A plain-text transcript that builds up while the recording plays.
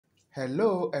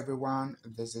Hello everyone,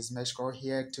 this is Meshko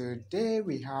here. Today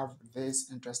we have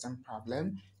this interesting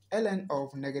problem. ln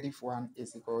of -1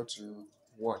 is equal to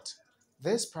what?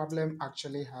 This problem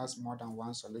actually has more than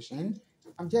one solution.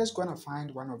 I'm just going to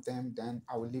find one of them, then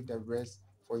I will leave the rest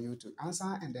for you to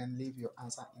answer and then leave your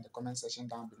answer in the comment section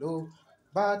down below.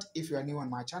 But if you are new on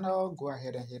my channel, go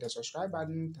ahead and hit the subscribe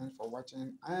button. Thanks for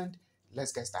watching and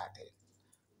let's get started.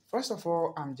 First of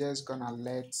all, I'm just going to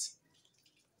let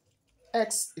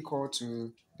x equal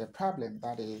to the problem,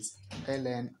 that is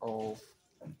ln of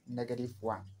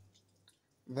 -1.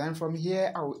 Then from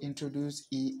here, I will introduce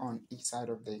e on each side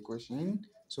of the equation.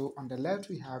 So on the left,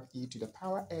 we have e to the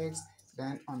power x.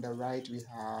 Then on the right, we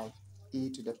have e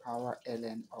to the power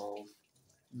ln of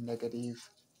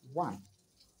 -1.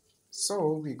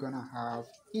 So we're going to have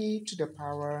e to the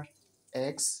power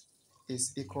x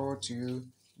is equal to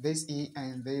this e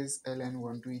and this ln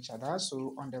won't do each other.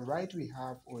 So on the right, we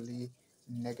have only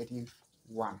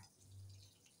 -1.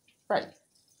 Right.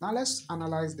 Now let's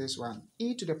analyze this one.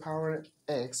 E to the power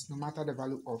x, no matter the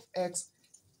value of x,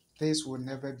 this will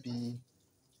never be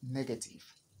negative,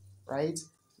 right?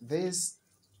 This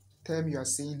term you are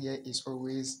seeing here is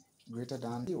always greater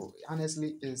than 0.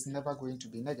 Honestly, it's never going to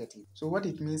be negative. So what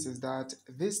it means is that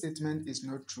this statement is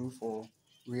not true for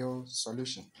real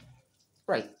solution.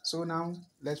 Right, so now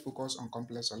let's focus on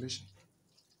complex solution.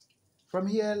 From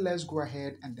here, let's go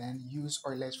ahead and then use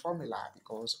Euler's formula,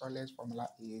 because Euler's formula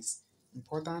is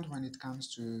important when it comes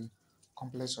to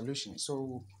complex solution.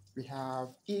 So we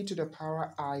have e to the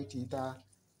power I theta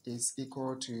is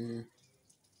equal to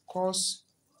cos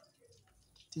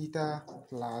theta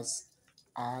plus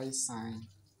I sine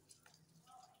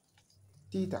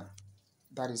theta.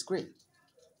 That is great.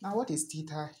 Now what is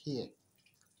theta here?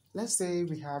 Let's say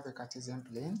we have a Cartesian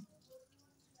plane.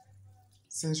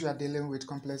 Since we are dealing with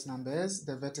complex numbers,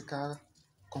 the vertical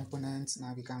component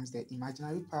now becomes the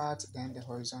imaginary part, then the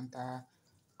horizontal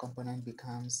component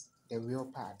becomes the real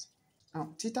part.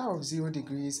 Now, theta of 0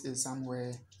 degrees is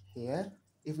somewhere here.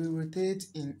 If we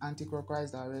rotate in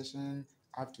anti-clockwise direction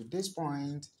up to this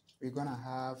point, we're going to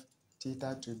have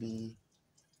theta to be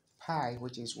pi,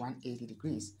 which is 180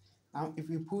 degrees. Now, if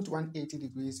we put 180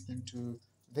 degrees into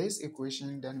this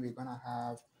equation, then we're going to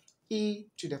have e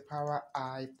to the power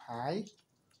I pi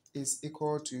is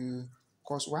equal to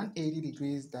cos 180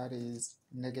 degrees, that is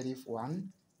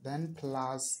 -1, then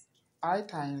plus I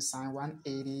times sine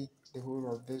 180, the whole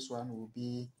of this one will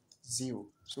be 0.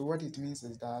 So what it means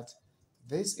is that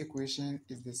this equation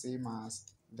is the same as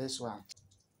this one.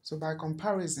 So by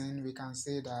comparison, we can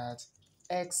say that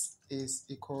x is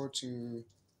equal to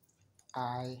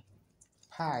I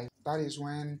pi. That is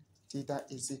when theta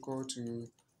is equal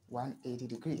to 180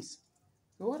 degrees.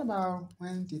 So what about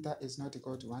when theta is not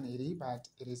equal to 180 but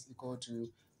it is equal to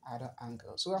other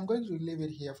angle? So I'm going to leave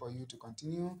it here for you to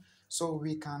continue. So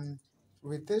we can,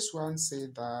 with this one, say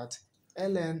that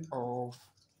ln of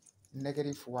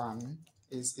 -1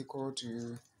 is equal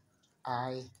to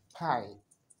I pi.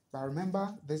 But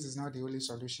remember, this is not the only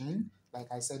solution.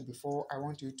 Like I said before, I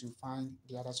want you to find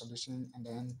the other solution and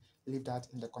then leave that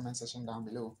in the comment section down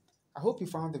below. I hope you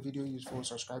found the video useful.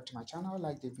 Subscribe to my channel,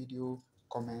 like the video,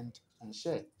 comment, and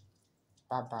share.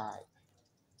 Bye bye.